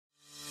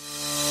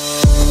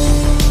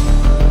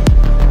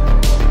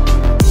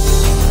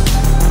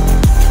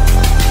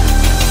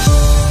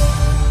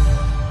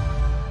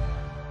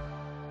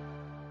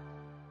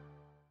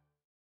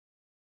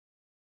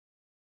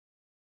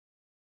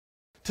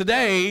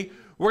Today,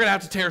 we're going to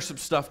have to tear some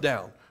stuff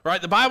down,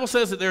 right? The Bible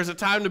says that there's a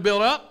time to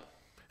build up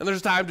and there's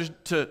a time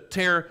to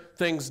tear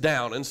things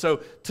down. And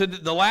so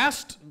the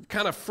last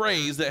kind of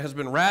phrase that has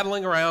been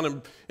rattling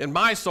around in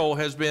my soul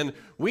has been,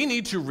 we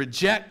need to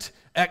reject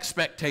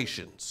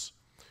expectations.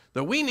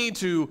 That we need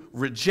to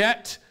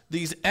reject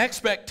these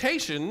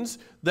expectations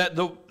that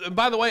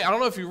by the way, I don't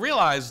know if you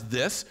realize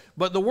this,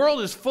 but the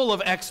world is full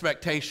of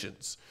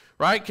expectations.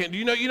 Right?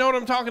 You know what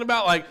I'm talking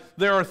about? Like,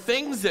 there are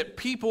things that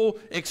people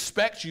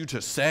expect you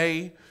to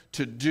say,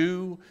 to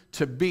do,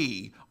 to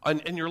be,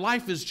 and your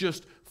life is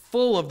just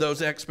full of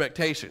those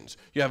expectations.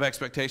 You have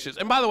expectations.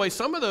 And by the way,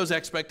 some of those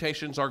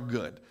expectations are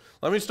good.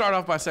 Let me start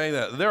off by saying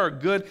that. There are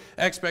good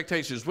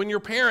expectations. When your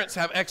parents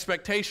have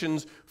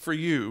expectations for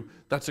you,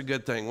 that's a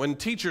good thing. When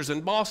teachers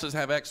and bosses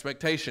have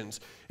expectations,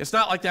 it's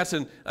not like that's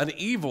an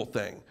evil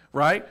thing,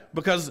 right?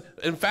 Because,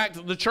 in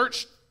fact, the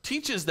church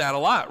teaches that a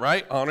lot,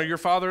 right? Honor your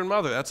father and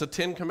mother. That's a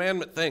 10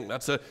 commandment thing.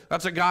 That's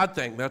a God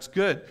thing. That's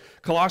good.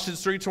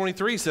 Colossians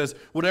 3:23 says,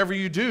 whatever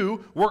you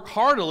do, work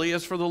heartily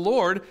as for the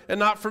Lord and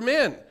not for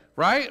men,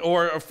 right?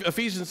 Or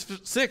Ephesians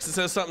 6, it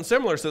says something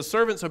similar. It says,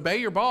 servants, obey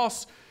your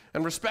boss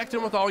and respect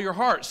him with all your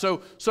heart.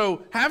 So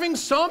having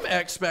some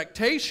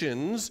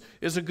expectations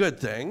is a good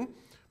thing,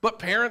 but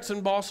parents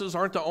and bosses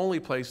aren't the only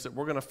place that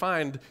we're going to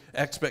find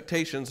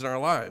expectations in our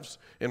lives.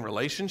 In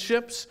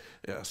relationships,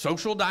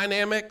 social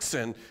dynamics,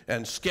 and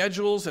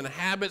schedules and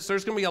habits,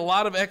 there's going to be a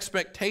lot of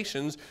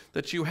expectations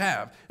that you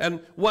have.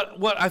 And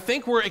what I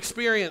think we're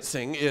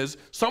experiencing is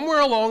somewhere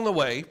along the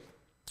way,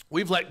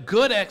 we've let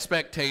good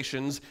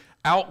expectations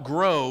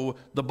outgrow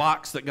the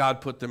box that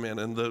God put them in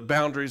and the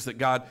boundaries that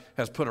God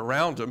has put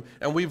around them.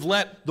 And we've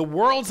let the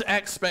world's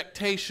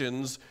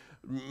expectations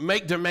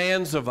make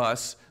demands of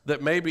us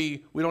that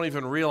maybe we don't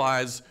even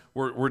realize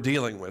we're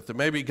dealing with, that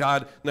maybe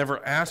God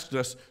never asked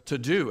us to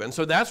do. And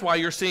so that's why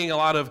you're seeing a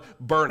lot of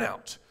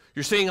burnout.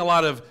 You're seeing a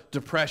lot of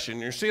depression.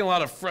 You're seeing a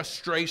lot of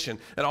frustration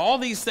and all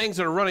these things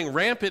that are running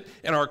rampant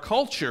in our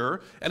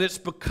culture. And it's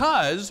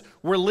because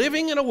we're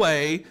living in a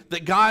way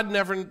that God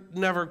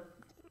never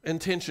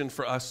intentioned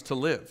for us to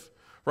live,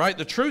 right?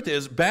 The truth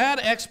is, bad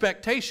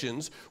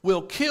expectations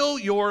will kill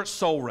your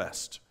soul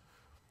rest.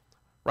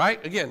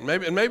 Right? Again,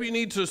 maybe you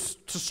need to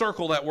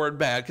circle that word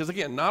bad, because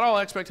again, not all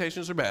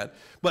expectations are bad,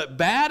 but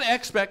bad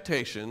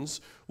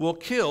expectations will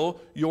kill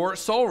your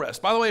soul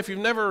rest. By the way, if you've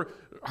never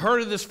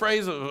heard of this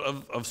phrase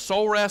of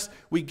soul rest,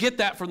 we get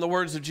that from the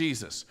words of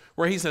Jesus,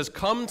 where he says,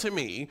 come to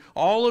me,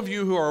 all of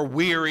you who are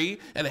weary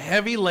and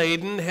heavy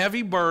laden,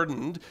 heavy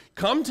burdened,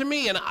 come to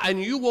me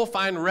and you will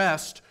find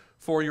rest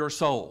for your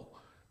soul.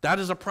 That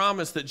is a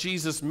promise that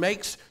Jesus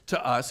makes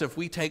to us if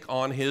we take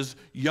on his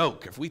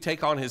yoke, if we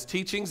take on his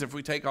teachings, if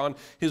we take on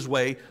his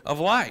way of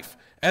life.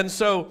 And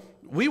so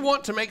we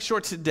want to make sure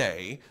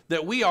today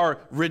that we are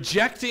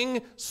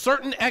rejecting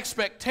certain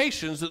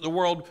expectations that the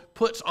world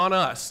puts on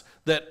us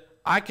that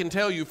I can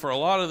tell you for a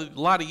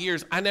lot of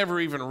years I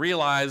never even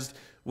realized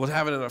was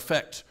having an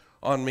effect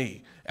on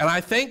me. And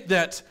I think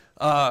that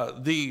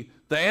the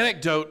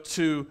anecdote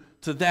to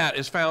that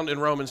is found in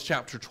Romans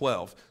chapter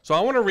 12.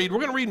 So we're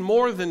going to read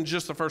more than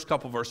just the first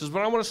couple verses,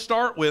 but I want to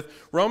start with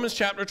Romans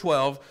chapter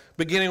 12,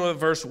 beginning with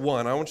verse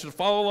 1. I want you to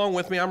follow along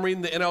with me. I'm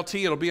reading the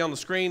NLT. It'll be on the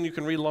screen. You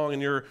can read along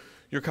in your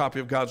copy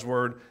of God's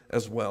Word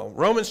as well.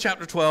 Romans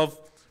chapter 12,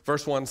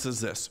 verse 1 says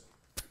this.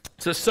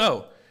 It says,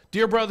 so,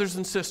 dear brothers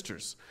and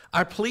sisters,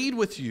 I plead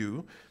with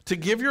you to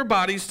give your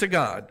bodies to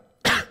God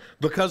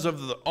because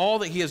of all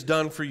that he has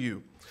done for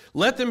you.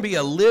 Let them be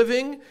a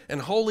living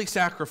and holy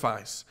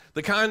sacrifice,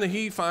 the kind that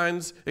he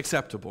finds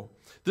acceptable.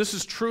 This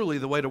is truly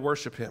the way to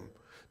worship him.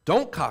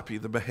 Don't copy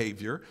the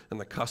behavior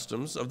and the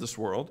customs of this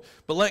world,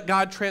 but let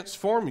God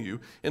transform you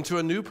into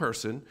a new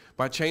person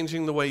by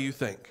changing the way you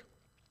think.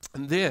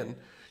 And then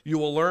you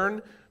will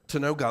learn to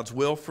know God's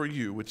will for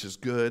you, which is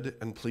good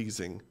and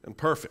pleasing and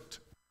perfect.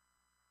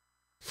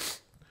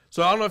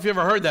 So I don't know if you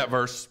ever heard that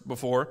verse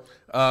before.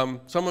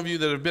 Some of you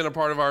that have been a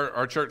part of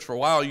our church for a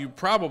while, you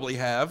probably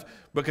have,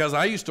 because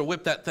I used to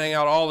whip that thing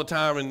out all the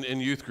time in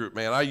youth group,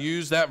 man. I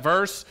used that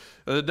verse.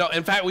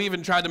 In fact, we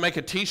even tried to make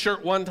a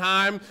T-shirt one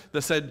time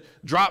that said,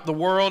 drop the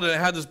world, and it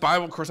had this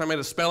Bible. Of course, I made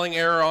a spelling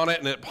error on it,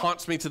 and it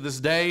haunts me to this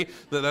day.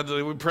 That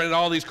we printed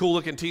all these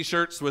cool-looking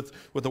T-shirts with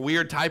a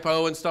weird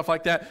typo and stuff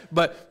like that.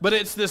 But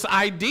it's this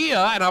idea,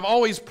 and I've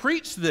always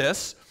preached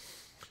this,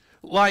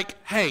 like,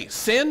 hey,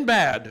 sin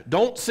bad,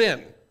 don't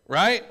sin.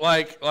 Right?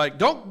 Like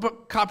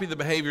don't copy the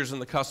behaviors and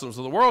the customs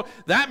of the world.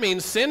 That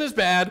means sin is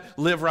bad,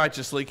 live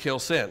righteously, kill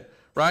sin.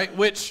 Right?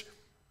 Which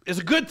is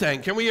a good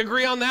thing. Can we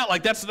agree on that?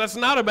 Like that's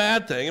not a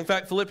bad thing. In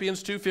fact,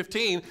 Philippians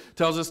 2:15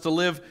 tells us to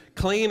live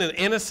clean and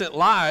innocent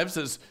lives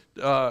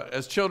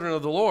as children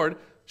of the Lord,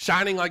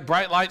 shining like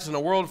bright lights in a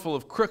world full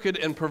of crooked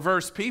and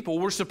perverse people.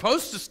 We're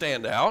supposed to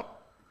stand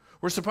out.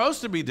 We're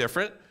supposed to be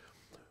different.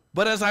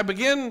 But as I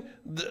begin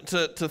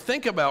to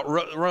think about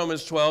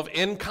Romans 12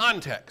 in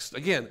context,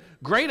 again,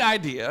 great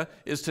idea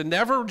is to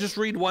never just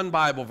read one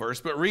Bible verse,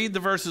 but read the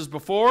verses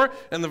before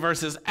and the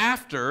verses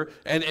after,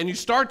 and you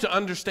start to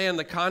understand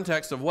the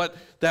context of what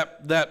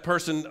that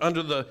person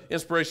under the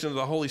inspiration of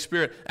the Holy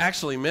Spirit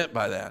actually meant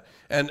by that.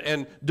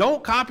 And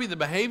don't copy the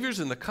behaviors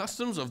and the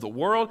customs of the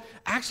world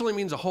actually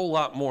means a whole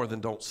lot more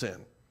than don't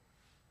sin.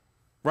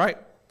 Right?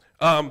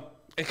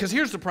 Because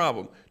here's the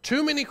problem.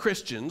 Too many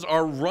Christians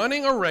are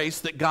running a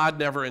race that God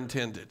never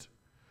intended.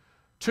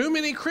 Too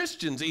many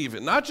Christians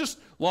even, not just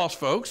lost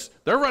folks,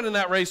 they're running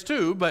that race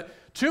too,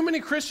 but too many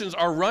Christians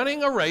are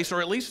running a race,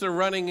 or at least they're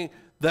running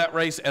that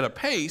race at a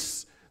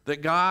pace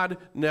that God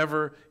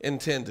never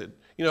intended.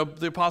 You know,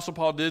 the Apostle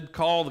Paul did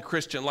call the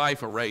Christian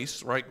life a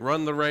race, right?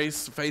 Run the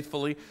race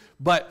faithfully.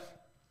 But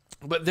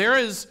there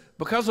is,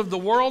 because of the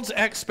world's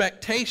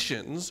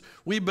expectations,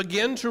 we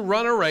begin to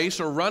run a race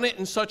or run it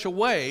in such a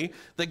way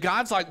that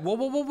God's like, whoa,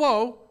 whoa, whoa,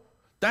 whoa.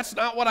 That's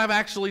not what I've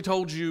actually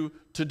told you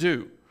to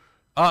do.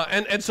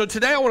 And so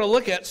today I want to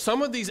look at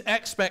some of these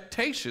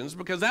expectations,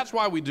 because that's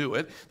why we do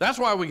it. That's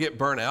why we get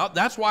burnt out.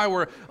 That's why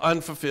we're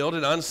unfulfilled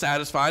and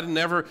unsatisfied and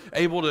never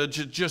able to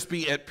just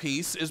be at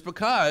peace, is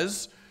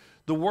because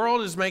the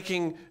world is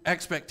making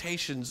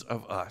expectations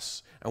of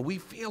us, and we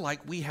feel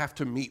like we have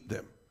to meet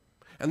them.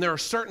 And there are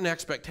certain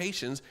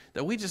expectations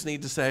that we just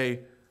need to say,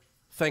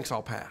 thanks,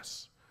 I'll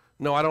pass.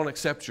 No, I don't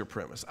accept your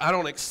premise. I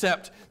don't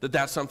accept that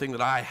that's something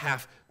that I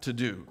have to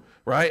do,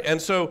 right? And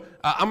so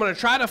I'm going to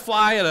try to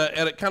fly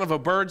at a kind of a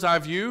bird's eye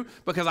view,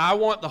 because I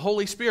want the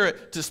Holy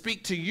Spirit to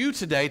speak to you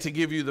today to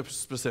give you the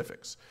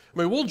specifics. I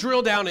mean, we'll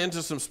drill down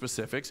into some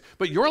specifics,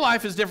 but your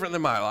life is different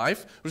than my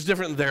life. It's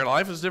different than their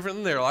life. It's different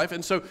than their life.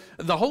 And so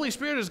the Holy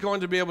Spirit is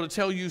going to be able to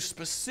tell you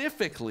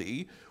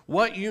specifically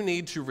what you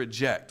need to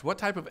reject, what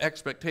type of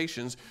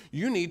expectations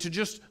you need to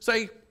just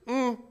say,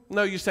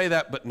 no, you say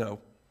that, but no,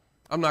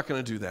 I'm not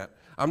going to do that.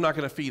 I'm not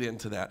going to feed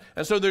into that.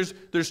 And so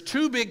there's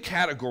two big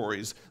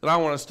categories that I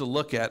want us to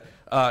look at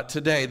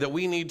today that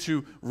we need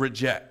to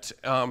reject.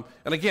 And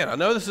again, I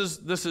know this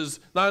is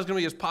not going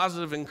to be as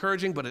positive and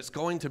encouraging, but it's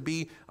going to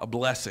be a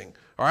blessing.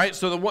 All right?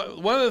 So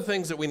one of the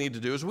things that we need to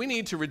do is we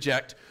need to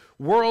reject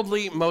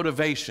worldly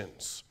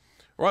motivations.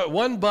 Right?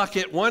 One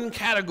bucket, one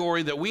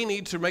category that we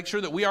need to make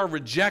sure that we are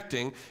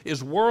rejecting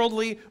is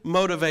worldly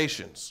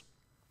motivations.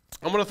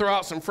 I'm going to throw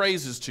out some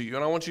phrases to you,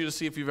 and I want you to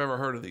see if you've ever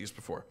heard of these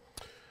before.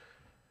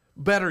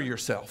 Better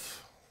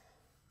yourself.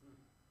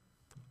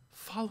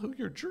 Follow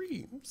your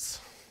dreams.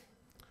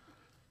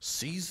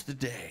 Seize the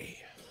day.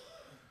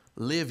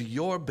 Live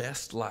your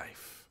best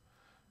life.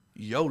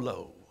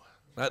 YOLO.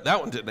 That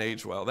one didn't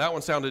age well. That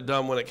one sounded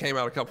dumb when it came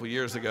out a couple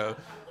years ago.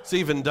 It's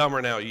even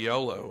dumber now,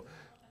 YOLO.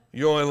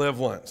 You only live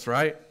once,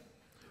 right?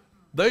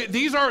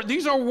 These are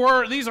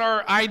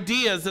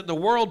ideas that the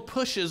world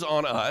pushes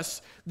on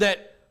us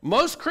that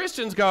most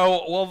Christians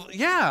go, well,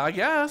 yeah, I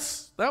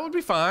guess that would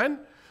be fine.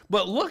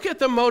 But look at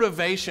the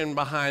motivation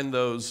behind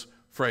those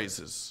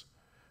phrases.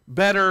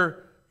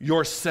 Better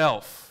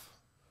yourself.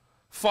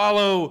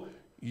 Follow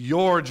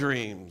your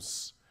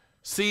dreams.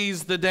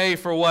 Seize the day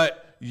for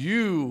what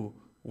you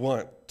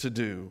want to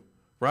do.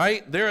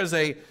 Right?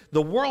 The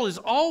world is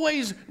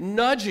always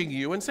nudging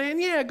you and saying,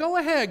 yeah, go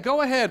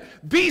ahead.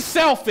 Be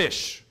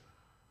selfish.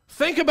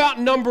 Think about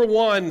number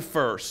one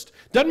first.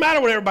 Doesn't matter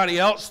what everybody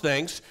else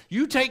thinks.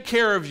 You take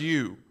care of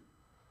you.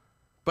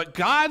 But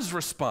God's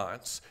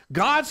response,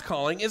 God's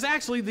calling, is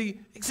actually the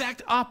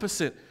exact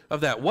opposite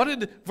of that. What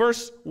did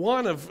verse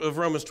 1 of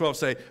Romans 12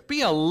 say?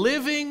 Be a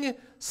living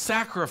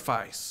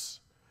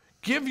sacrifice.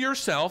 Give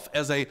yourself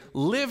as a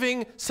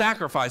living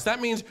sacrifice. That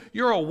means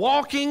you're a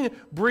walking,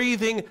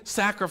 breathing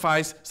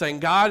sacrifice saying,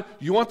 God,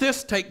 you want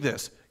this? Take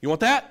this. You want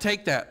that?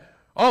 Take that.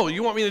 Oh,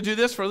 you want me to do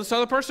this for this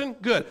other person?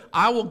 Good.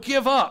 I will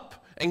give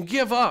up and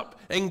give up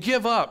and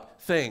give up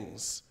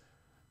things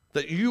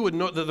that you would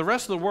know that the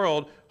rest of the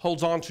world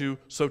holds on to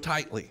so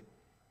tightly.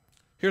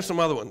 Here's some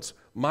other ones.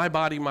 My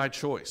body, my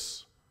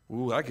choice.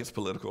 Ooh, that gets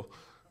political,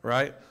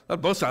 right?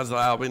 Both sides of the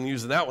aisle have been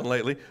using that one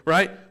lately,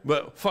 right?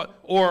 But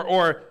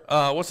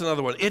what's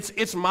another one?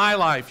 It's my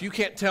life. You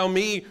can't tell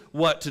me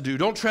what to do.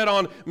 Don't tread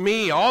on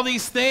me. All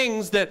these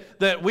things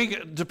that we,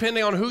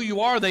 depending on who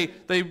you are, they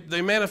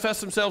manifest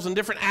themselves in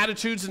different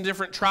attitudes and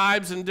different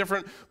tribes and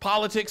different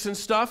politics and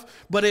stuff.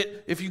 But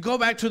if you go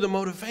back to the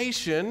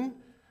motivation,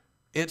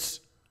 it's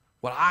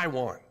what I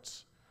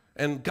want.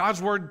 And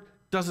God's word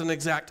does an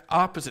exact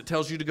opposite,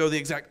 tells you to go the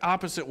exact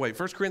opposite way.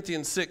 1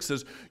 Corinthians 6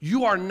 says,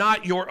 you are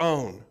not your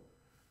own,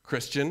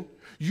 Christian.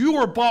 You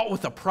were bought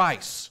with a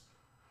price.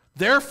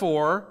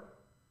 Therefore,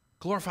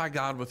 glorify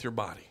God with your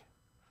body.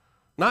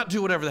 Not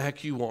do whatever the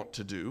heck you want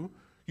to do.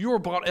 You were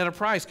bought at a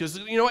price because,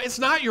 it's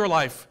not your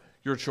life,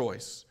 your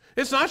choice.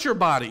 It's not your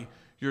body,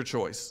 your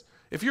choice.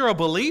 If you're a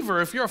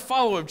believer, if you're a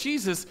follower of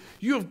Jesus,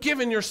 you have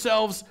given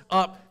yourselves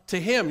up to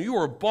him. You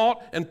were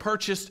bought and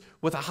purchased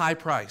with a high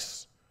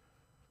price.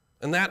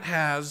 And that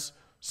has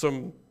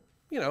some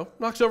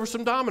knocks over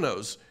some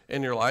dominoes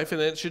in your life,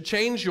 and it should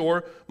change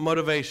your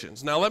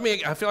motivations. Now, I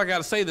feel like I got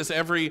to say this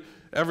every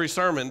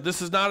sermon.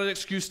 This is not an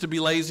excuse to be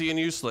lazy and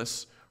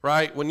useless,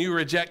 right? When you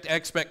reject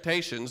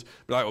expectations,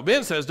 be like, well,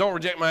 Ben says don't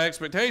reject my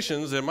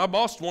expectations, and my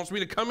boss wants me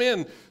to come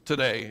in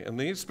today, and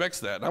he expects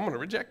that. I'm going to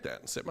reject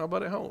that and sit my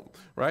butt at home,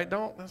 right?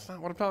 That's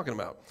not what I'm talking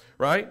about,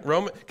 right?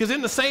 Because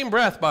in the same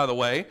breath, by the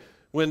way,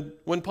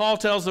 when Paul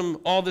tells them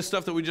all this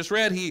stuff that we just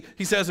read,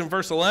 he says in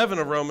verse 11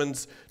 of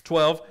Romans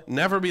 12,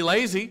 never be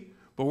lazy,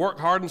 but work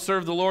hard and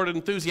serve the Lord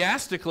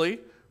enthusiastically,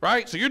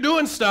 right? So you're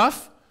doing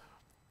stuff,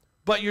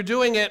 but you're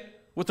doing it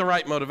with the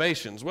right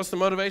motivations. What's the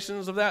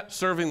motivations of that?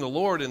 Serving the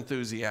Lord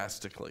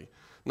enthusiastically.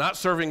 Not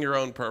serving your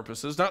own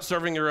purposes, not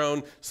serving your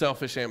own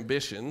selfish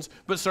ambitions,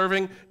 but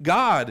serving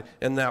God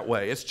in that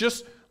way. It's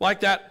just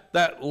like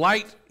that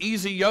light,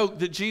 easy yoke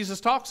that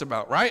Jesus talks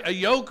about, right? A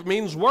yoke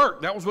means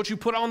work. That was what you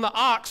put on the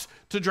ox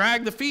to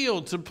drag the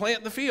field, to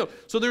plant the field.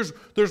 So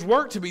there's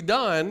work to be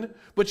done,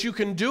 but you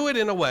can do it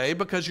in a way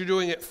because you're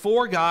doing it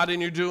for God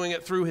and you're doing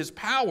it through His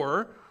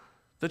power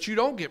that you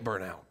don't get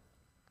burnt out.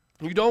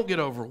 You don't get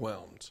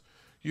overwhelmed.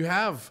 You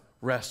have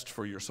rest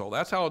for your soul.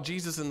 That's how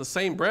Jesus in the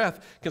same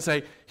breath can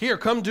say, here,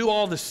 come do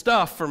all this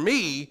stuff for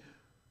me,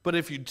 but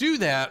if you do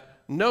that,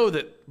 know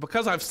that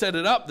because I've set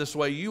it up this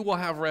way, you will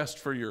have rest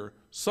for your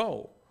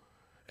soul.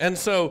 And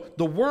so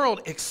the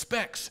world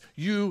expects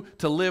you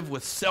to live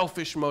with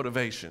selfish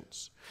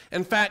motivations.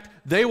 In fact,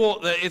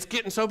 it's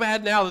getting so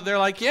bad now that they're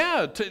like,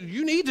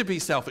 you need to be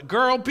selfish.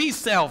 Girl, be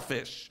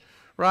selfish,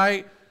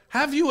 right?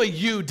 Have you a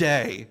you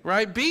day,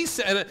 right?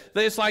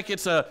 It's like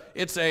it's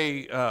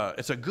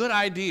a good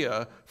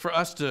idea for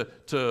us to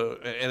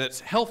and it's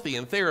healthy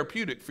and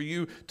therapeutic for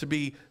you to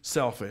be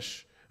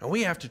selfish. And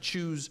we have to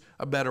choose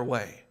a better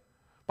way.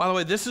 By the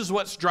way, this is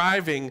what's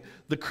driving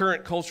the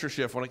current culture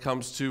shift when it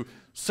comes to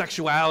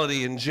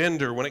sexuality and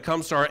gender, when it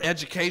comes to our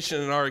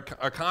education and our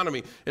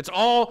economy. It's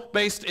all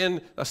based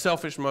in a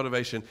selfish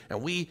motivation,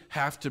 and we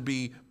have to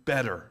be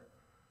better.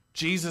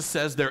 Jesus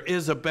says there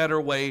is a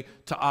better way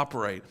to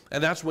operate,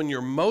 and that's when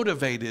you're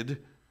motivated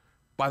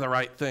by the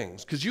right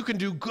things. Because you can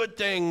do good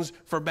things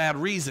for bad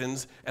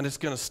reasons, and it's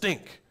going to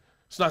stink.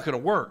 It's not going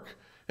to work.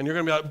 And you're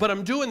going to be like, but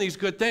I'm doing these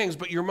good things,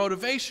 but your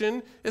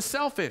motivation is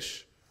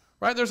selfish,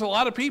 right? There's a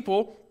lot of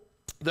people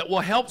that will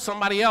help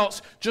somebody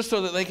else just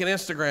so that they can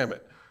Instagram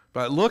it.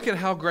 But look at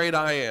how great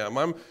I am.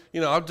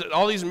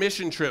 All these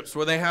mission trips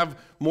where they have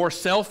more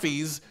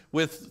selfies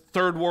with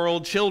third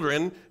world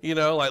children,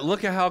 like,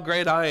 look at how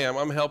great I am.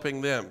 I'm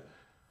helping them.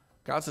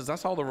 God says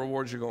that's all the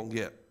rewards you're going to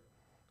get.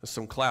 There's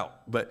some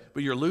clout. But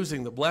you're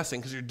losing the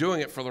blessing because you're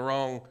doing it for the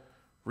wrong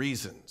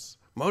reasons.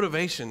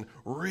 Motivation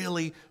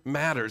really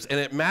matters. And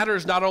it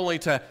matters not only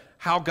to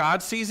how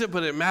God sees it,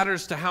 but it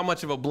matters to how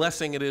much of a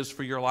blessing it is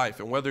for your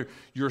life and whether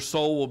your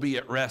soul will be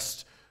at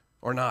rest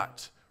or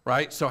not.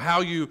 Right? So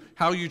how you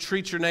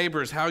treat your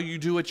neighbors, how you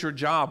do at your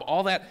job,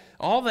 all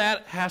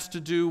that has to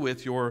do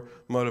with your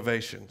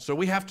motivation. So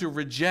we have to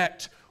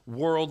reject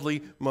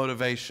worldly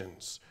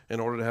motivations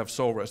in order to have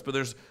soul rest. But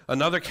there's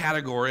another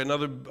category,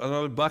 another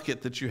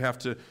bucket that you have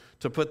to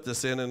put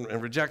this in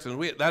and reject. And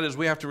we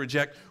have to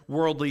reject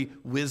worldly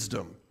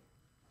wisdom.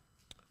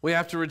 We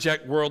have to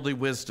reject worldly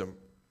wisdom.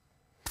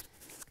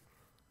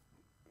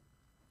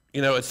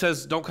 It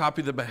says don't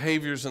copy the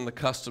behaviors and the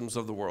customs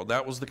of the world.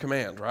 That was the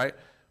command, right?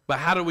 But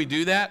how do we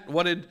do that?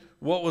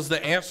 What was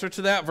the answer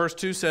to that? Verse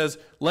 2 says,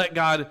 let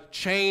God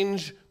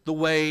change the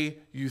way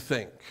you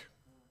think.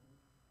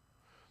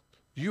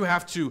 You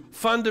have to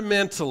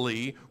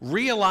fundamentally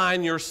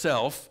realign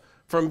yourself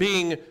from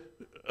being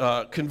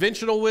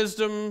conventional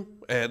wisdom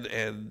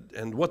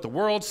and what the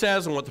world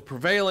says and what the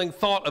prevailing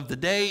thought of the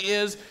day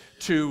is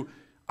to,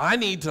 I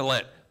need to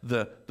let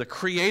the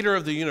creator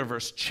of the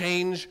universe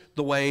change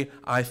the way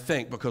I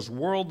think, because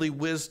worldly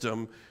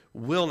wisdom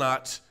will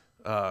not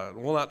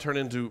turn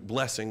into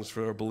blessings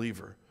for a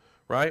believer,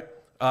 right?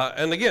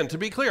 And again, to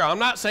be clear, I'm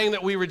not saying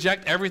that we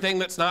reject everything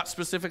that's not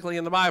specifically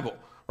in the Bible,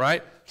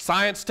 right?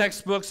 Science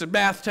textbooks and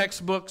math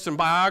textbooks and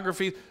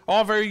biographies,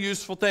 all very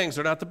useful things.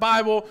 They're not the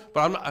Bible,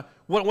 but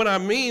when I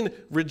mean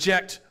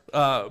reject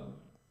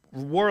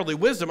worldly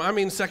wisdom, I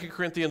mean 2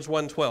 Corinthians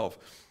 1:12.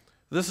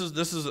 This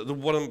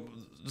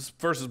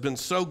verse has been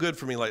so good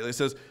for me lately. It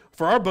says,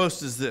 for our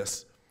boast is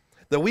this,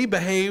 that we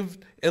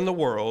behaved in the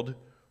world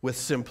with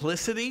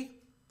simplicity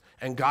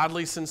and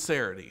godly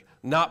sincerity,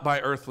 not by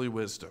earthly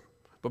wisdom,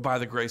 but by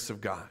the grace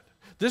of God.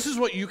 This is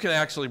what you can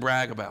actually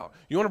brag about.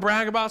 You want to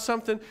brag about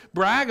something?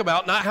 Brag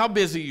about not how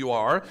busy you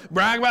are.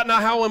 Brag about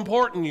not how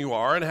important you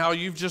are and how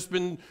you've just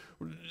been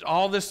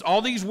all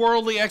these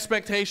worldly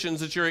expectations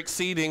that you're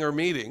exceeding or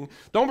meeting.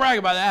 Don't brag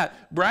about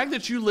that. Brag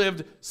that you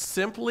lived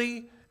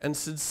simply and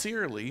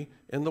sincerely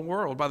in the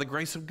world by the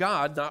grace of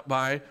God, not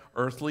by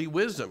earthly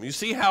wisdom. You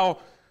see how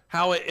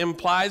it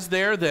implies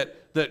there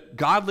that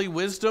godly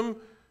wisdom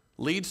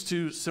leads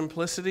to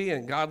simplicity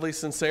and godly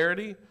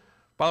sincerity?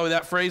 By the way,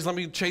 that phrase, let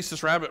me chase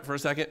this rabbit for a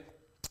second.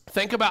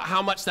 Think about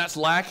how much that's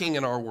lacking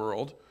in our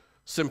world.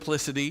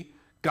 Simplicity,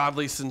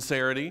 godly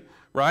sincerity,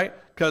 right?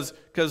 Because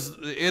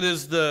it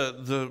is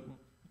the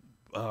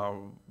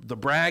the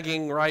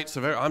bragging, right?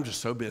 So I'm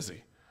just so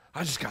busy.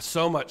 I just got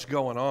so much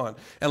going on.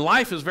 And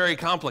life is very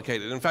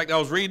complicated. In fact, I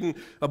was reading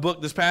a book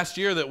this past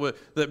year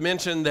that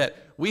mentioned that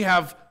we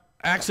have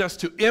access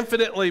to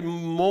infinitely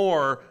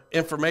more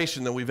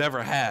information than we've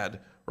ever had,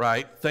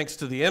 right? Thanks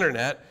to the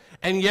internet.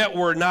 And yet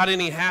we're not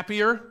any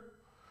happier.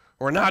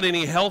 We're not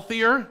any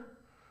healthier.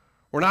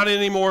 We're not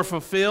any more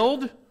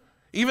fulfilled,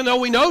 even though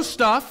we know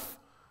stuff,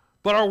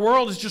 but our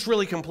world is just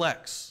really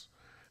complex.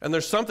 And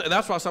there's something,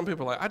 that's why some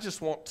people are like, I just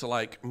want to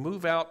like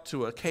move out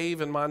to a cave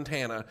in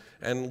Montana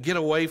and get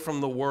away from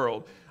the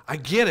world. I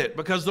get it,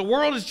 because the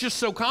world is just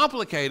so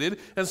complicated,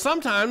 and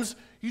sometimes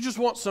you just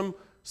want some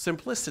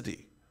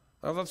simplicity.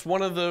 Now, that's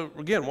one of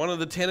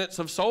the tenets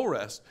of soul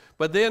rest.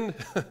 But then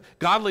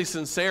godly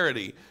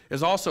sincerity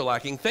is also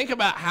lacking. Think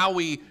about how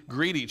we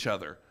greet each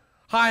other.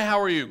 Hi, how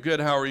are you? Good,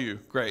 how are you?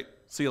 Great,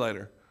 see you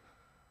later.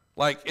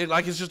 Like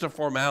it's just a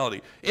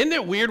formality. Isn't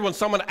it weird when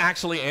someone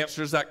actually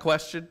answers that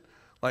question?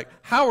 Like,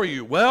 how are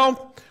you?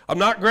 Well, I'm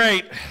not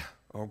great.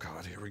 Oh,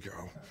 God, here we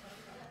go.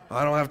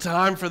 I don't have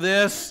time for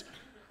this.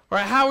 All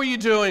right, how are you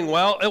doing?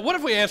 Well, what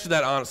if we answered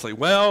that honestly?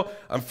 Well,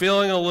 I'm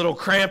feeling a little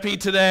crampy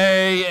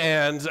today,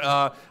 and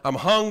I'm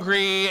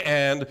hungry,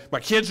 and my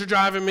kids are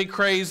driving me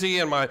crazy,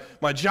 and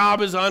my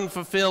job is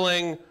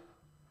unfulfilling.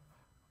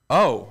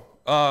 Oh,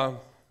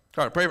 all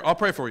right, I'll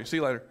pray for you. See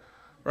you later.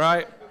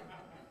 Right?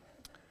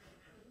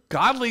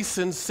 Godly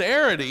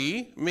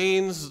sincerity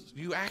means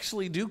you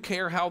actually do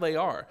care how they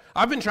are.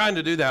 I've been trying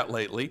to do that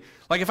lately.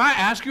 Like if I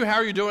ask you how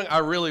are you doing, I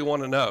really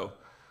want to know.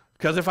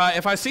 Because if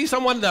I see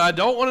someone that I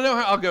don't want to know,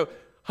 I'll go,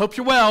 hope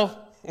you're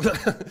well.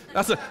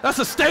 That's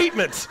a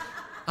statement.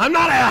 I'm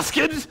not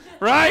asking,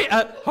 right?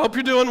 Hope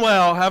you're doing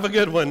well. Have a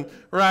good one,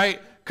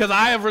 right? Because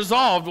I have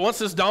resolved, once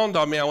this dawned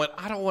on me, I went,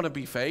 I don't want to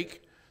be fake.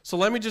 So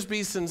let me just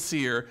be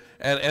sincere.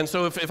 And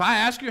so if I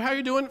ask you how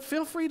you're doing,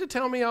 feel free to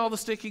tell me all the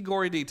sticky,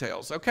 gory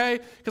details, okay?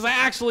 Because I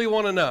actually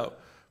want to know.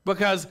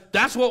 Because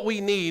that's what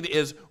we need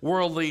is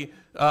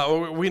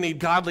we need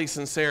godly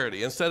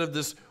sincerity. Instead of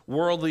this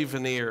worldly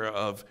veneer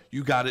of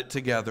you got it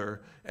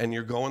together and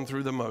you're going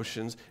through the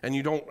motions and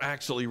you don't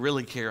actually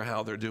really care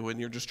how they're doing.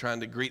 You're just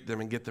trying to greet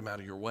them and get them out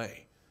of your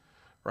way,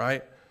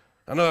 right?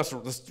 I know that's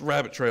a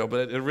rabbit trail,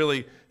 but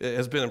it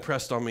has been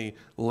impressed on me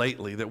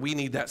lately that we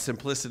need that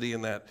simplicity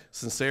and that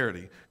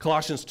sincerity.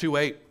 Colossians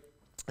 2:8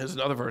 is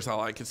another verse I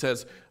like. It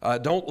says,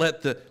 don't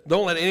let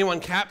anyone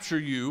capture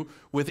you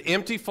with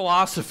empty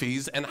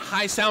philosophies and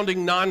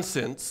high-sounding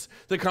nonsense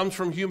that comes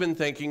from human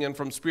thinking and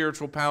from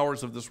spiritual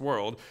powers of this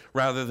world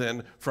rather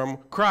than from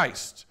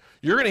Christ.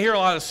 You're going to hear a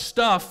lot of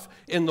stuff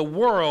in the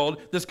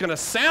world that's going to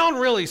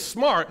sound really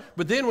smart,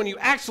 but then when you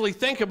actually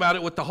think about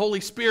it with the Holy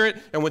Spirit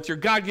and with your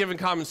God-given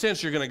common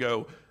sense, you're going to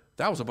go,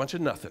 that was a bunch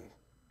of nothing.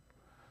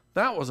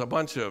 That was a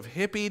bunch of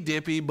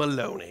hippy-dippy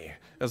baloney,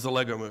 as the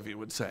Lego movie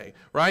would say,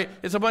 right?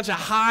 It's a bunch of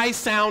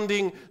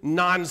high-sounding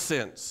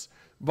nonsense.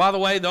 By the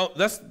way,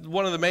 that's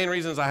one of the main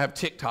reasons I have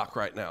TikTok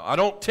right now. I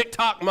don't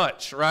TikTok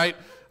much, right?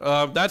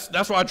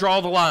 That's why I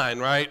draw the line,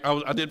 right?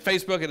 I did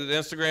Facebook, I did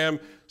Instagram,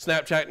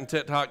 Snapchat, and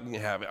TikTok. You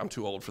can have it. I'm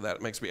too old for that.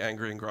 It makes me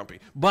angry and grumpy.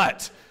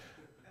 But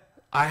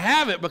I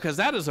have it because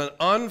that is an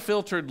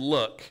unfiltered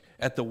look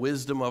at the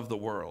wisdom of the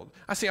world.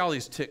 I see all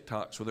these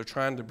TikToks where they're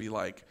trying to be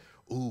like,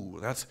 ooh,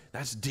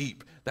 that's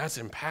deep, that's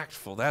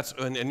impactful,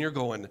 and you're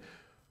going,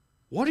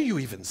 what are you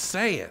even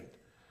saying?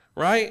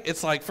 Right?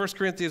 It's like 1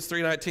 Corinthians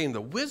 3:19,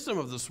 the wisdom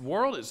of this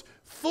world is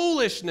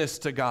foolishness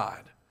to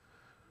God.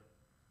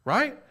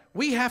 Right?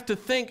 We have to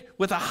think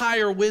with a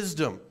higher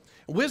wisdom.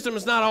 Wisdom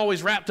is not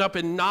always wrapped up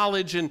in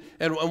knowledge and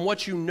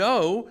what you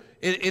know.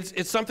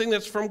 It's something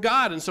that's from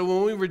God. And so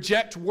when we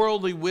reject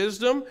worldly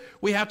wisdom,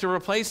 we have to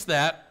replace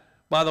that.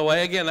 By the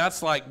way, again,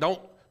 that's like,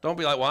 don't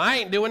be like, well, I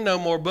ain't doing no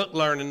more book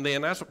learning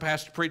then. That's what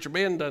Pastor Preacher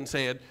Ben done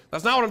said.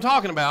 That's not what I'm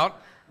talking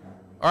about.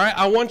 All right,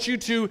 I want you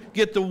to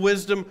get the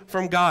wisdom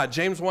from God.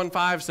 James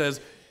 1:5 says,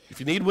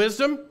 if you need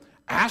wisdom,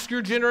 ask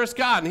your generous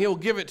God, and he'll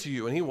give it to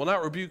you, and he will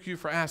not rebuke you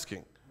for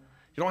asking.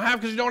 You don't have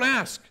because you don't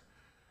ask.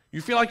 You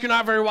feel like you're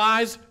not very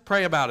wise?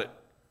 Pray about it.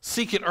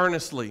 Seek it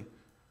earnestly,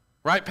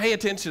 right? Pay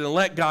attention and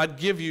let God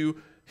give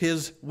you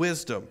his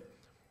wisdom.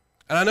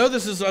 And I know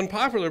this is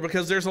unpopular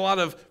because there's a lot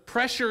of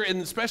pressure,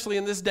 especially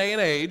in this day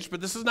and age,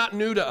 but this is not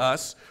new to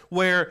us,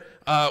 where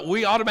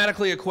we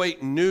automatically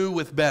equate new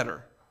with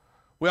better.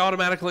 We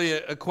automatically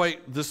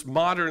equate this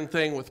modern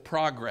thing with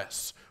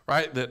progress,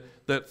 right?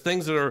 That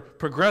things that are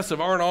progressive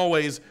aren't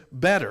always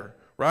better,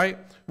 right?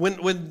 When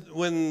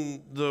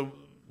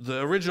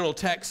the original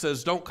text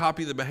says, don't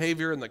copy the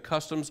behavior and the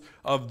customs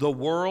of the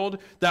world,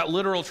 that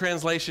literal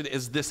translation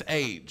is this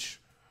age.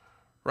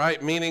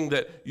 Right? Meaning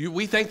that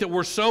we think that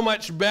we're so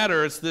much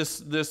better. It's this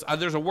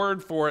there's a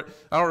word for it.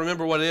 I don't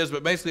remember what it is,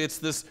 but basically it's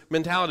this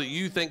mentality.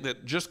 You think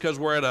that just because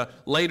we're at a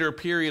later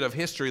period of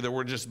history that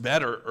we're just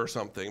better or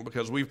something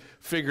because we've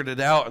figured it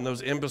out, and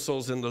those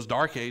imbeciles in those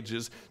dark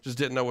ages just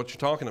didn't know what you're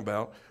talking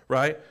about,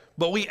 right?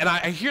 But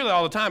I hear that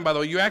all the time, by the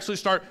way. You actually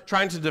start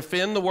trying to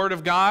defend the Word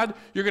of God,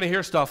 you're going to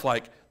hear stuff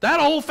like, that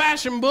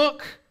old-fashioned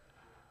book,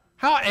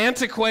 how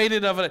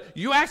antiquated of it.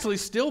 You actually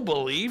still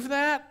believe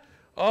that?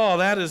 Oh,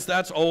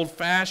 that's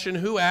old-fashioned.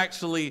 Who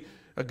actually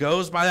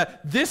goes by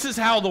that? This is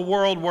how the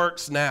world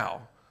works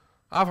now.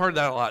 I've heard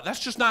that a lot. That's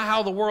just not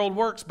how the world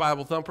works,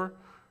 Bible thumper,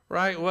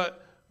 right?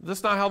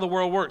 That's not how the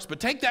world works. But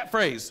take that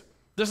phrase,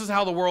 this is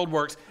how the world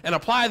works, and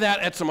apply that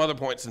at some other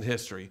points in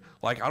history,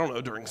 like, I don't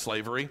know, during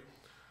slavery,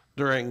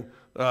 during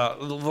the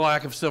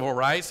lack of civil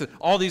rights, and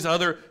all these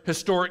other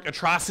historic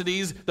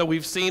atrocities that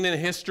we've seen in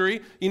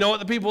history. You know what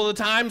the people of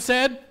the time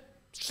said?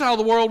 It's just how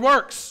the world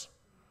works.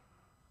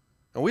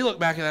 And we look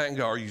back at that and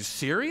go, are you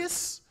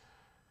serious?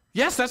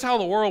 Yes, that's how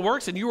the world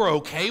works, and you are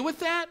okay with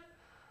that?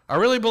 I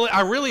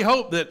really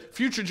hope that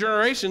future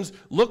generations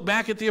look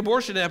back at the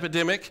abortion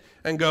epidemic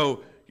and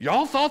go,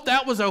 y'all thought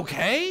that was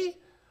okay?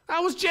 That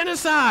was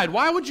genocide.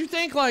 Why would you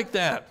think like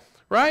that?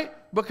 Right?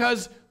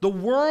 Because the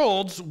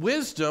world's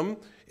wisdom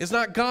is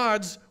not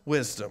God's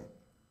wisdom.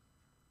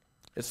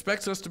 It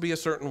expects us to be a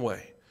certain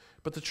way.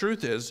 But the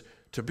truth is,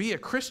 to be a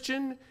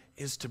Christian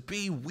is to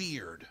be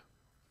weird.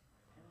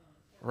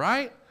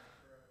 Right?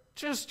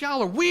 Just,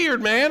 y'all are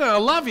weird, man. I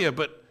love you,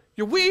 but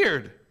you're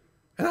weird.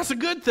 And that's a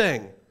good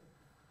thing.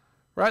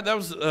 Right? That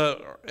was,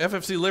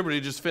 FFC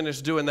Liberty just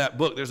finished doing that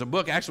book. There's a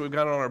book, actually, we've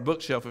got it on our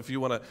bookshelf if you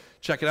want to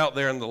check it out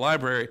there in the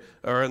library,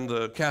 or in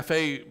the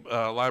cafe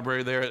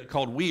library there,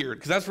 called Weird.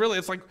 Because that's really,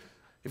 it's like,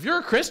 if you're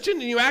a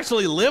Christian and you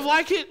actually live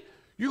like it,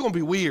 you're going to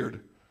be weird.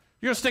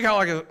 You're going to stick out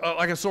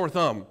like a sore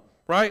thumb,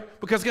 right?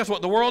 Because guess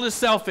what? The world is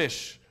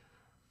selfish.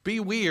 Be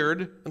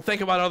weird and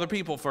think about other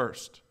people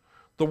first.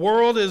 The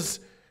world is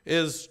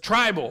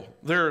tribal.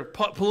 They're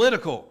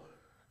political.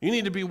 You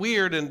need to be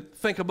weird and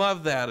think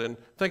above that and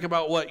think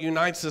about what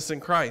unites us in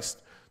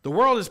Christ. The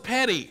world is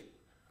petty.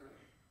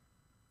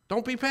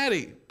 Don't be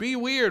petty. Be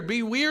weird.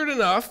 Be weird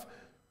enough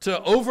to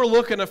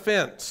overlook an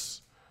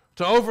offense,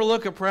 to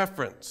overlook a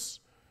preference.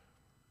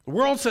 The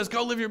world says,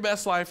 go live your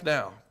best life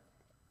now.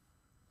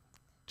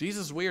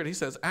 Jesus is weird. He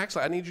says,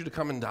 actually, I need you to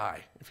come and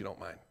die, if you don't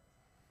mind.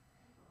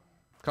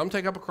 Come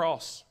take up a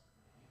cross.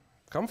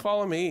 Come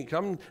follow me.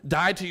 Come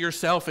die to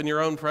yourself and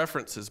your own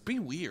preferences. Be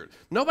weird.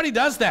 Nobody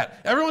does that.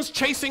 Everyone's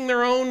chasing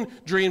their own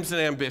dreams and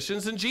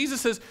ambitions. And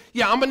Jesus says,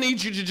 yeah, I'm going to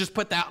need you to just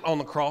put that on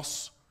the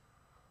cross.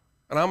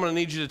 And I'm going to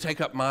need you to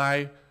take up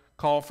my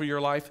call for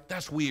your life.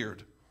 That's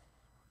weird.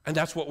 And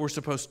that's what we're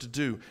supposed to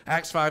do.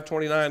 Acts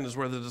 5:29 is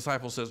where the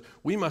disciple says,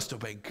 we must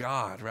obey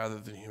God rather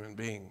than human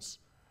beings.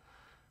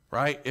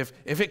 Right? If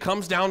it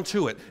comes down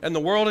to it, and the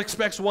world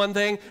expects one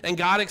thing and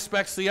God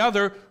expects the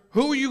other,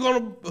 who are you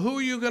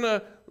going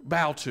to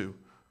bow to?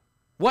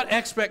 What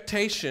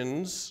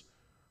expectations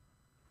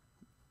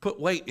put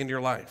weight in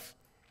your life?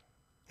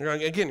 You're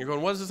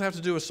going, what does this have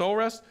to do with soul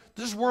rest?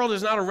 This world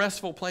is not a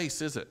restful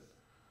place, is it?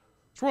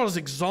 This world is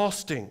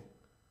exhausting.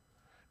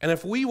 And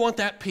if we want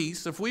that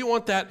peace, if we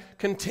want that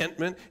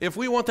contentment, if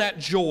we want that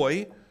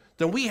joy,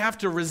 then we have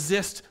to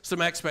resist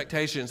some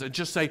expectations and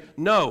just say,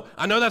 no,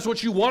 I know that's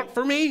what you want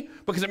for me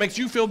because it makes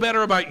you feel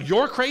better about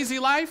your crazy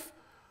life,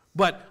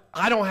 but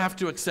I don't have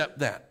to accept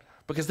that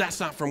because that's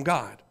not from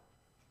God.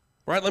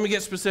 Right? Let me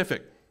get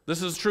specific.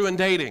 This is true in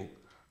dating.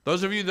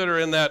 Those of you that are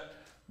in that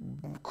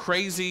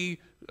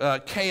crazy,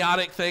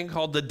 chaotic thing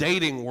called the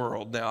dating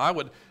world now,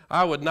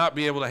 I would not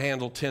be able to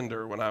handle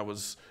Tinder when I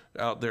was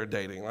out there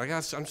dating. Like,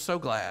 I'm so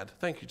glad.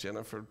 Thank you,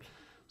 Jenna, for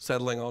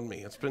settling on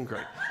me. It's been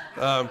great.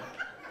 Because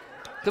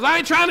I'm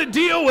not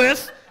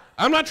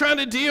trying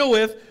to deal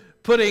with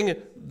putting,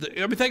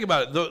 think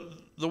about it.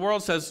 The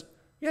world says,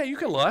 yeah, you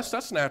can lust.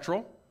 That's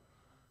natural.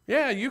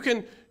 Yeah, you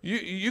can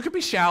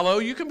be shallow.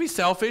 You can be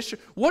selfish.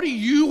 What do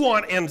you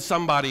want in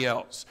somebody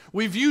else?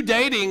 We view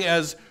dating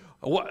as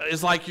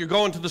like you're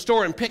going to the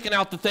store and picking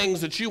out the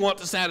things that you want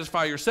to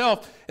satisfy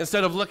yourself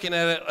instead of looking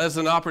at it as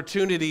an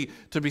opportunity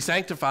to be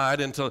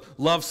sanctified and to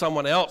love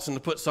someone else and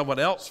to put someone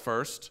else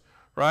first,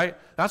 right?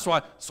 That's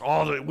why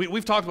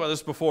we've talked about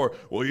this before.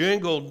 Well, you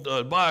ain't going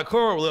to buy a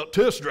car without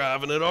test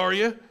driving it, are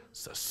you?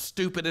 It's the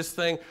stupidest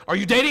thing. Are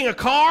you dating a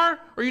car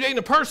or are you dating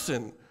a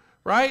person,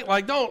 right?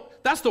 Like,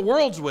 that's the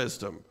world's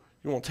wisdom.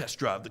 You won't test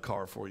drive the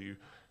car before you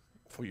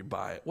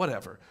buy it,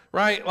 whatever,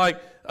 right? Like,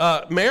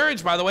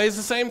 marriage, by the way, is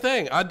the same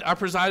thing. I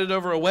presided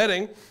over a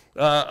wedding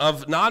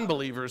of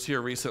non-believers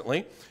here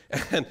recently,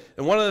 and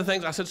one of the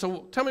things I said,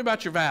 so tell me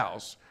about your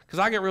vows, because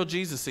I get real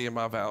Jesus-y in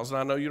my vows, and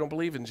I know you don't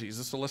believe in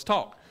Jesus, so let's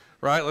talk,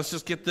 right? Let's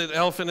just get the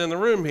elephant in the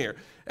room here.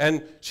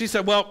 And she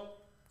said, well,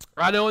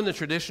 I know in the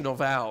traditional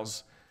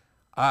vows,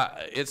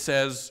 it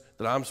says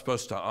that I'm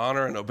supposed to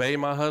honor and obey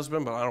my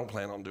husband, but I don't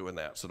plan on doing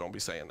that, so don't be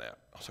saying that.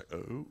 I was like,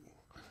 oh.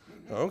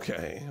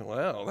 Okay,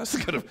 well, that's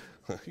you're going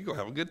to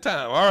have a good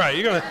time. All right,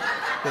 you're going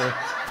to...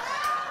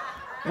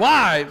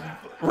 Why?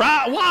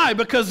 Why?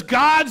 Because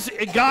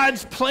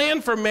God's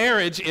plan for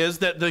marriage is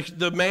that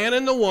the man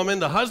and the woman,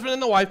 the husband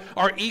and the wife,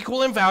 are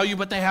equal in value,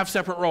 but they have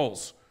separate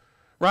roles,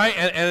 right?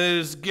 And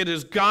it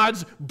is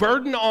God's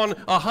burden on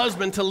a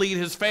husband to lead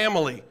his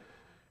family.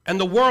 And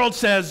the world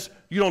says,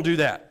 you don't do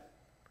that,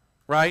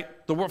 right?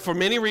 For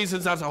many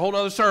reasons, that's a whole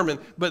other sermon,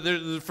 but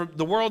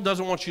the world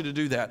doesn't want you to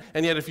do that.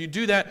 And yet if you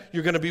do that,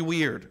 you're going to be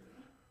weird.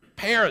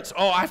 Parents,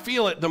 I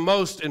feel it the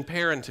most in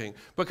parenting,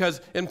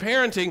 because in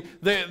parenting,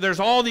 there's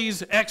all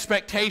these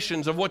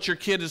expectations of what your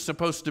kid is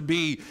supposed to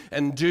be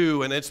and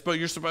do, and they're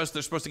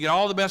supposed to get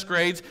all the best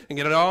grades and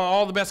get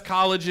all the best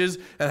colleges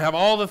and have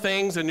all the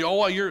things, and you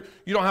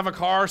don't have a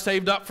car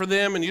saved up for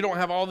them, and you don't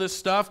have all this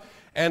stuff,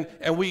 and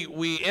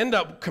we end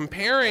up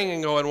comparing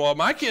and going, well,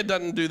 my kid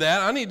doesn't do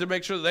that. I need to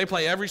make sure that they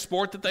play every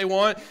sport that they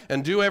want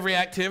and do every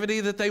activity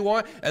that they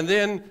want, and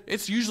then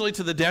it's usually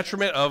to the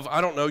detriment of,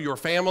 I don't know, your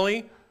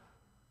family.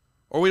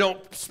 Or we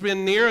don't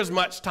spend near as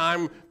much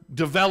time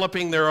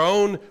developing their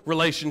own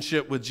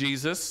relationship with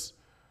Jesus,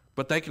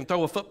 but they can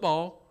throw a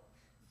football.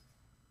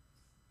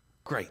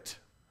 Great.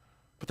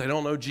 But they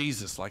don't know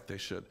Jesus like they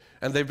should.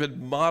 And they've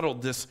been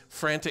modeled this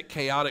frantic,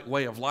 chaotic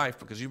way of life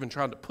because you've been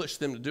trying to push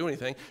them to do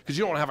anything because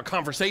you don't have a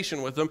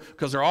conversation with them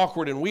because they're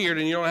awkward and weird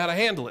and you don't know how to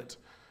handle it.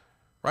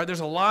 Right?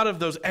 There's a lot of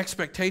those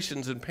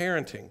expectations in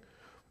parenting.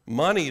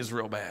 Money is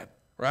real bad,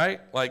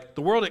 right? Like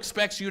the world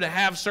expects you to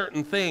have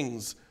certain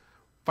things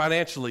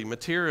financially,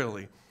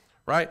 materially,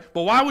 right?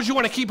 But why would you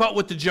want to keep up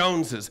with the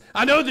Joneses?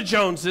 I know the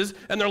Joneses,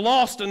 and they're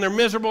lost, and they're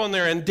miserable, and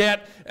they're in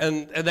debt,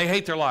 and they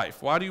hate their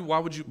life. Why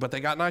would you? But they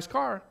got a nice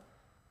car.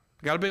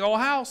 They got a big old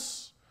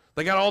house.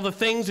 They got all the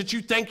things that you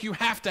think you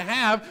have to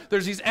have.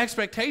 There's these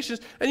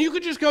expectations, and you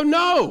could just go,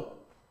 no,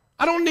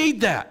 I don't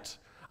need that.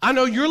 I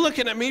know you're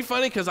looking at me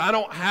funny because I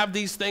don't have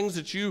these things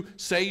that you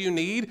say you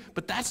need,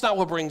 but that's not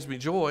what brings me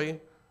joy.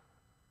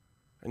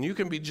 And you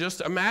can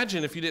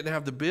imagine if you didn't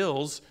have the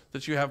bills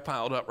that you have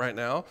piled up right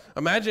now.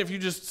 Imagine if you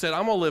just said,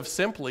 I'm going to live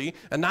simply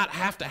and not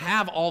have to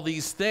have all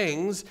these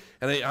things.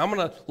 And I'm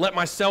going to let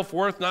my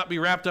self-worth not be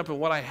wrapped up in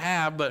what I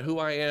have, but who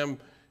I am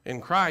in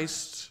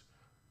Christ.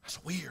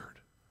 That's weird.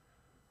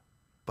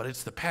 But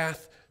it's the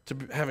path to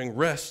having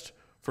rest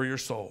for your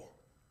soul.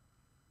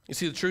 You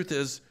see, the truth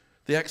is,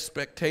 the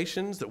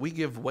expectations that we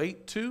give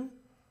weight to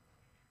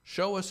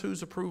show us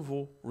whose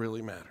approval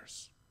really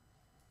matters.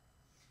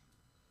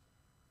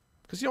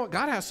 Because you know what?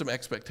 God has some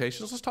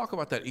expectations. Let's talk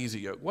about that easy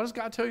yoke. What does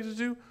God tell you to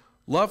do?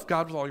 Love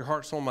God with all your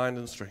heart, soul, mind,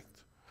 and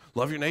strength.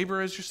 Love your neighbor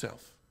as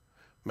yourself.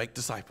 Make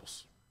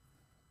disciples.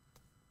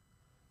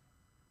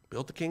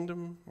 Build the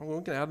kingdom. Well,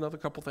 we can add another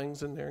couple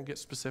things in there and get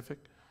specific.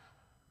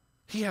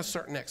 He has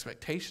certain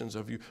expectations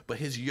of you, but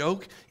his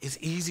yoke is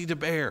easy to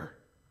bear.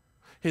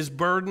 His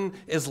burden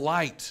is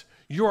light.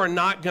 You are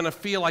not going to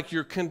feel like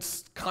you're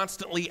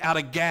constantly out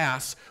of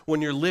gas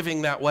when you're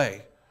living that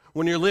way.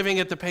 When you're living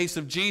at the pace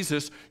of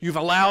Jesus, you've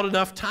allowed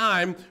enough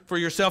time for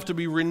yourself to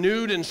be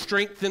renewed and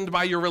strengthened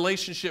by your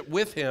relationship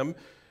with him,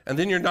 and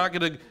then you're not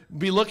going to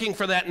be looking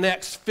for that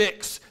next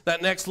fix,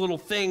 that next little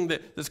thing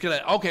that's going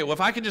to, okay, well,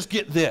 if I could just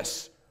get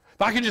this,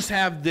 if I could just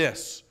have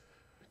this.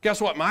 Guess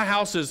what? My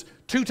house is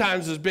 2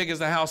 times as big as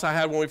the house I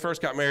had when we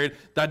first got married.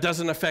 That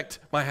doesn't affect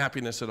my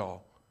happiness at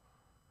all.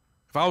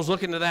 If I was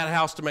looking to that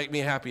house to make me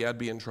happy, I'd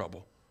be in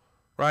trouble,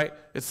 right?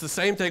 It's the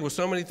same thing with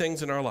so many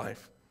things in our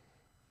life.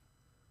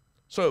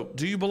 So,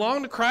 do you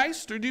belong to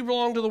Christ or do you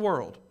belong to the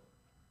world?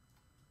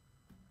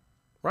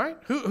 Right?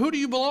 Who do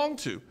you belong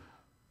to?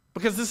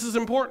 Because this is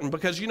important.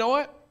 Because you know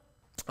what?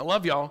 I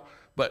love y'all,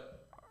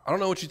 but I don't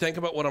know what you think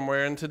about what I'm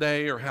wearing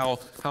today or how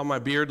my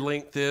beard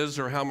length is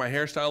or how my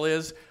hairstyle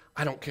is.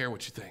 I don't care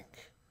what you think.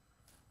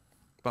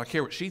 But I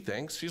care what she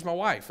thinks. She's my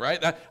wife,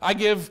 right? I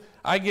give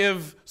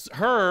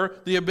her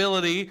the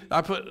ability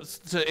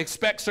to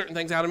expect certain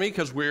things out of me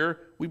because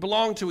we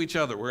belong to each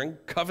other. We're in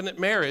covenant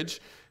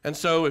marriage. And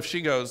so if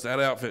she goes, that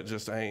outfit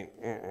just ain't,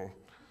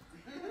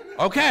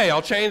 okay,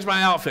 I'll change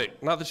my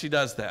outfit. Not that she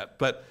does that,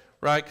 but,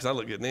 right, because I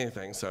look good in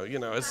anything, so,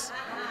 it's.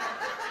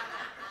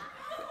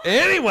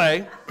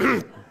 Anyway,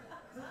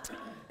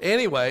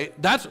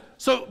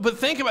 but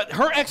think about it.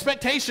 Her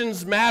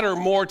expectations matter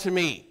more to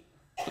me.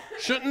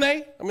 Shouldn't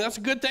they? I mean, that's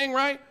a good thing,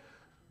 right?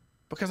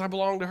 Because I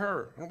belong to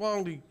her. I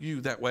belong to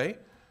you that way.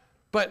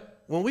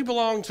 But when we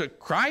belong to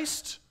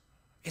Christ,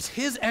 it's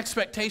his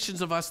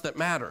expectations of us that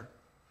matter.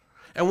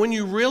 And when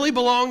you really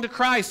belong to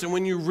Christ and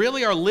when you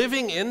really are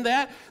living in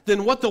that,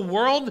 then what the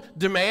world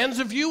demands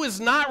of you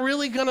is not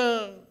really going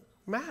to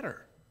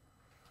matter.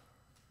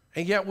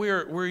 And yet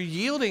we're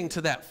yielding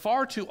to that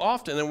far too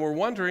often, and we're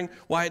wondering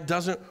why it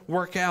doesn't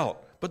work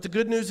out. But the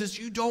good news is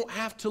you don't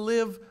have to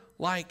live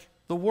like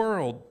the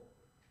world.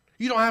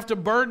 You don't have to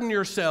burden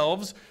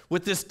yourselves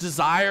with this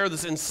desire,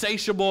 this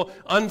insatiable,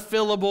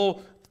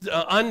 unfillable,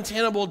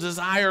 untenable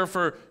desire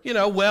for,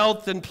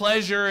 wealth and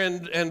pleasure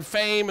and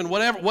fame and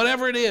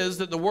whatever it is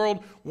that the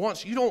world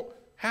wants. You don't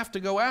have to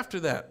go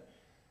after that.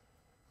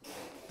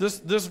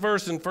 This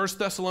verse in 1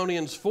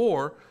 Thessalonians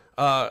 4,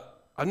 I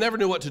never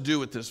knew what to do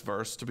with this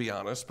verse, to be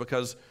honest,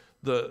 because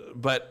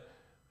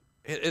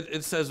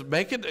it says,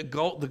 make it the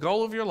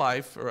goal of your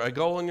life, or a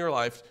goal in your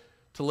life,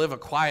 to live a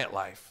quiet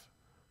life,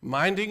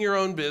 minding your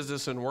own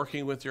business and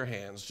working with your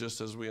hands,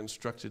 just as we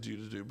instructed you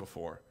to do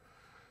before.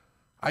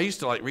 I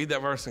used to read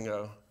that verse and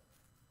go,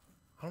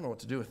 I don't know what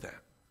to do with that.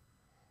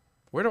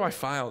 Where do I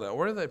file that?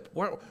 Where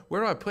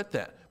do I put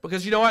that?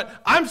 Because you know what?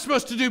 I'm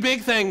supposed to do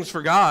big things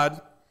for God.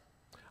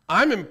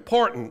 I'm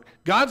important.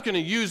 God's going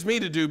to use me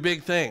to do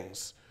big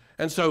things.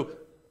 And so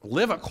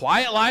live a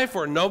quiet life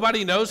where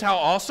nobody knows how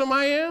awesome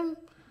I am?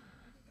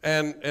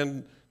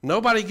 And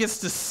nobody gets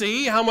to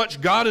see how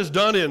much God has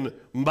done in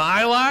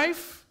my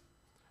life?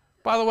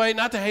 By the way,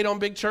 not to hate on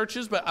big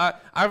churches, but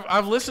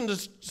I've listened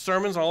to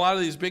sermons on a lot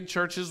of these big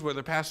churches where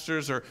the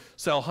pastors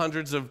sell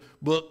hundreds of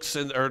books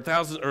or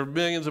thousands or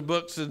millions of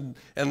books, and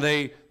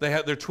they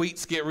have their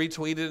tweets get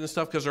retweeted and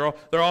stuff because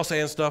they're all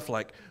saying stuff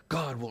like,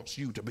 God wants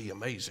you to be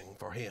amazing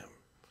for him.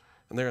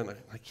 And they're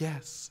like,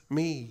 yes,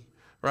 me,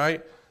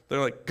 right?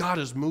 They're like, God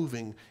is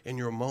moving in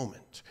your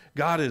moment.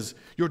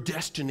 Your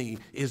destiny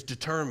is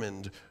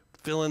determined,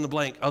 fill in the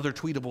blank, other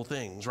tweetable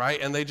things, right?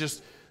 And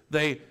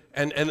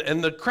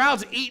And the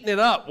crowd's eating it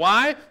up.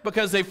 Why?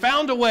 Because they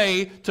found a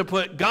way to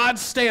put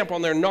God's stamp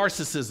on their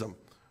narcissism,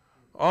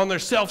 on their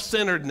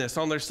self-centeredness,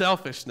 on their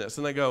selfishness.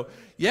 And they go,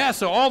 yeah,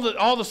 so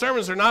all the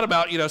sermons are not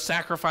about,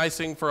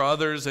 sacrificing for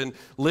others and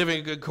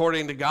living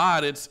according to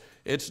God. It's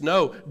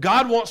no,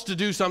 God wants to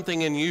do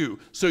something in you.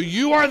 So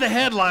you are the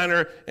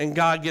headliner, and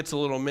God gets a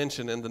little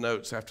mention in the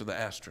notes after the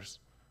asterisk.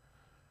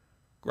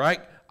 Right?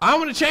 I'm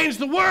going to change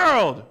the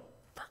world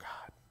for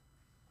God.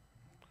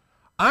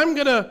 I'm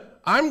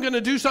going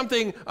to do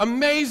something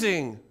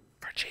amazing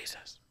for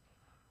Jesus,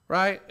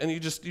 right? And you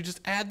just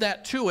add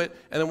that to it,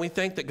 and then we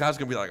think that God's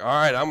going to be like, all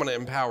right, I'm going to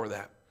empower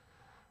that.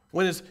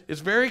 When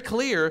it's very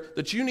clear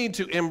that you need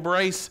to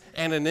embrace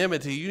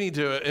anonymity. You need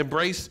to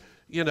embrace,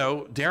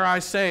 dare I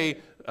say,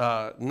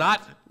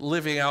 not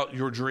living out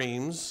your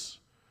dreams,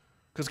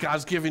 because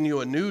God's given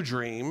you a new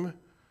dream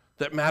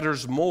that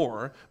matters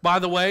more. By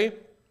the way,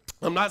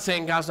 I'm not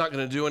saying God's not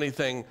going to do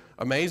anything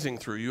amazing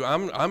through you.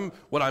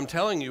 What I'm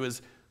telling you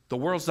is, the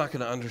world's not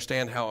going to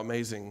understand how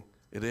amazing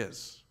it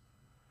is.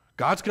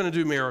 God's going to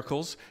do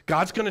miracles.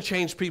 God's going to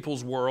change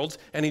people's worlds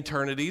and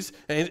eternities.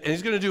 And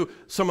he's going to do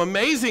some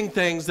amazing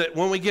things that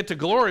when we get to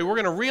glory, we're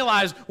going to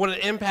realize what an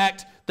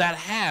impact that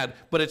had.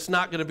 But it's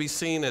not going to be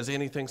seen as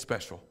anything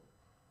special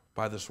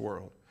by this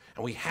world.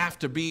 And we have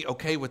to be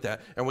okay with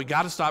that. And we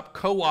got to stop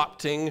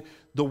co-opting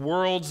the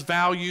world's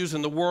values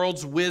and the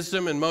world's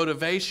wisdom and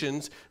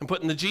motivations and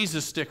putting the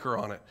Jesus sticker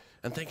on it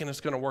and thinking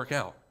it's going to work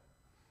out.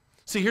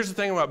 See, here's the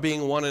thing about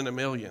being 1 in a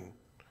million.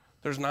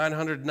 There's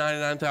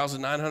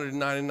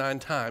 999,999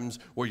 times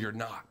where you're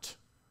not.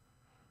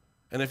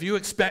 And if you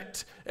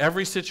expect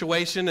every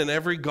situation and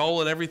every goal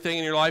and everything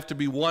in your life to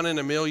be 1 in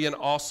a million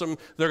awesome,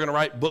 they're going to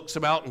write books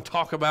about and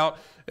talk about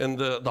in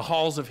the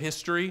halls of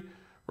history,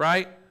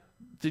 right?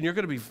 Then you're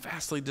going to be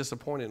vastly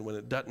disappointed when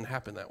it doesn't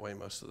happen that way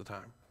most of the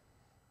time.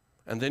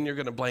 And then you're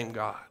going to blame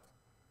God.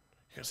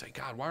 You're going to say,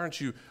 God, why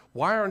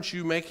aren't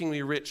you making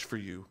me rich for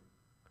you?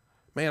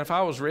 Man, if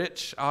I was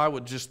rich, I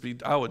would just be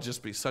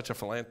such a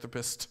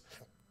philanthropist.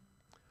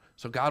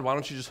 So God, why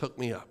don't you just hook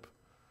me up?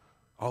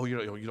 Oh,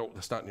 you don't.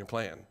 That's not in your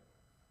plan.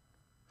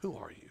 Who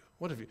are you?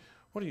 What are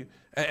you?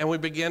 And we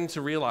begin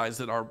to realize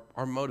that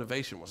our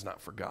motivation was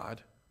not for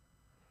God.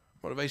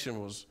 Motivation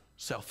was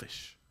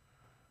selfish.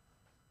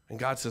 And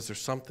God says there's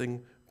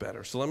something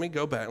better. So let me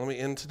go back. Let me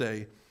end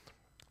today.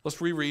 Let's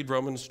reread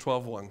Romans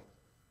 12:1.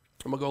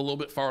 I'm going to go a little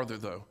bit farther,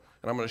 though.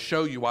 And I'm going to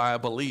show you why I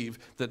believe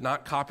that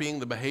not copying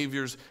the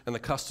behaviors and the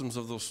customs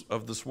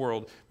of this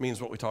world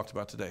means what we talked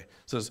about today. It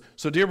says,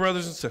 so dear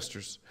brothers and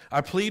sisters, I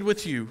plead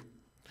with you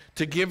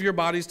to give your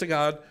bodies to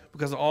God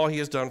because of all he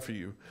has done for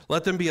you.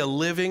 Let them be a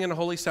living and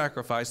holy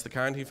sacrifice, the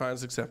kind he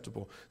finds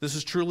acceptable. This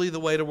is truly the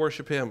way to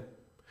worship him.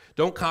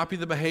 Don't copy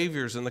the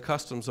behaviors and the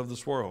customs of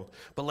this world,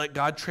 but let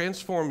God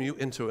transform you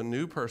into a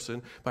new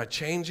person by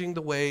changing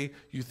the way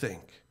you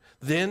think.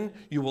 Then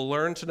you will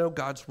learn to know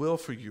God's will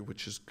for you,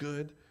 which is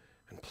good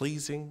and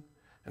pleasing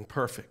and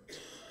perfect.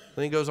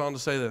 Then he goes on to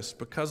say this,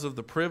 because of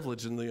the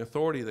privilege and the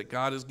authority that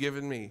God has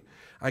given me,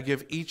 I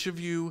give each of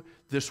you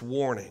this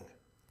warning.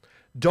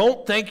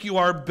 Don't think you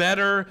are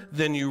better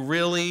than you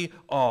really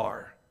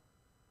are.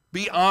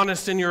 Be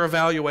honest in your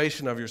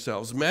evaluation of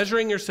yourselves,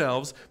 measuring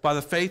yourselves by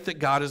the faith that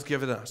God has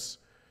given us.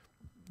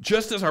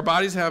 Just as our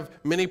bodies have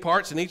many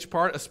parts and each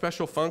part a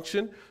special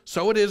function,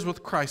 so it is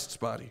with Christ's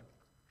body.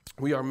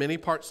 We are many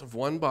parts of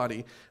one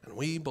body, and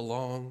we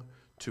belong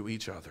to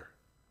each other.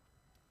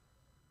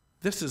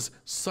 This is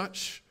so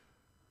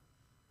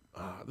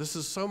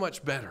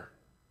much better.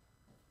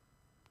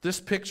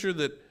 This picture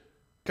that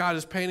God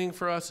is painting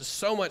for us is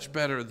so much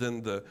better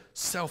than the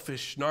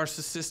selfish,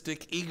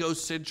 narcissistic,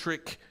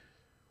 egocentric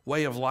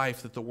way of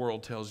life that the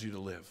world tells you to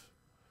live.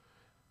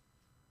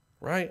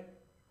 Right?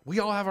 We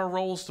all have our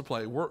roles to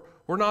play. We're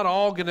not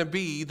all going to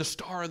be the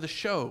star of the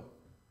show.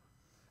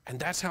 And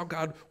that's how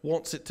God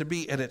wants it to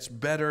be, and it's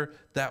better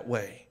that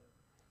way.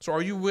 So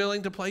are you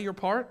willing to play your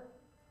part?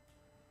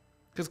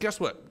 Because guess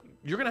what?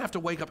 You're going to have to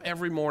wake up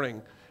every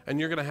morning, and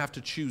you're going to have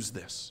to choose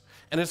this.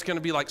 And it's going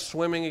to be like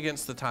swimming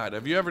against the tide.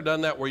 Have you ever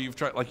done that where you've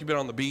been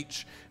on the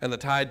beach, and the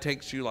tide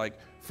takes you like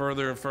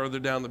further and further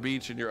down the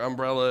beach, and your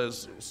umbrella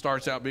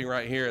starts out being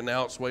right here, and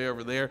now it's way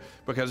over there?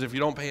 Because if you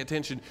don't pay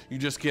attention, you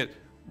just get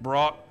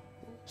brought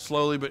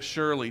slowly but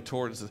surely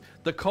towards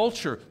the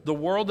culture. The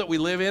world that we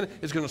live in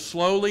is going to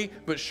slowly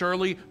but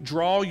surely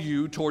draw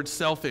you towards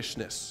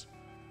selfishness,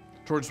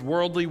 towards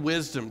worldly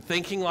wisdom,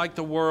 thinking like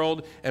the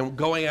world and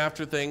going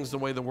after things the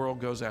way the world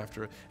goes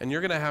after it. And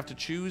you're going to have to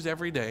choose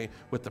every day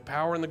with the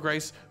power and the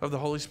grace of the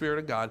Holy Spirit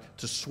of God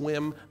to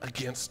swim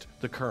against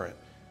the current.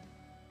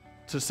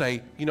 To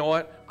say, you know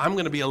what? I'm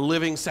going to be a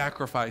living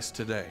sacrifice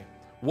today.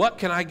 What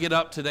can I get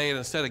up today, and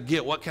instead of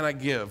get, what can I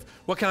give?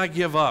 What can I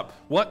give up?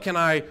 What can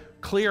I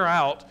clear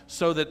out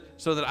so that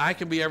I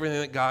can be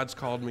everything that God's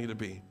called me to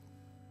be?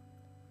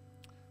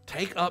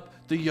 Take up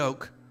the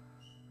yoke,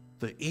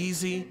 the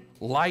easy,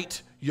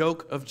 light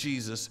yoke of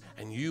Jesus,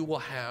 and you will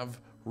have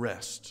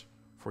rest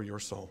for your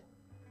soul.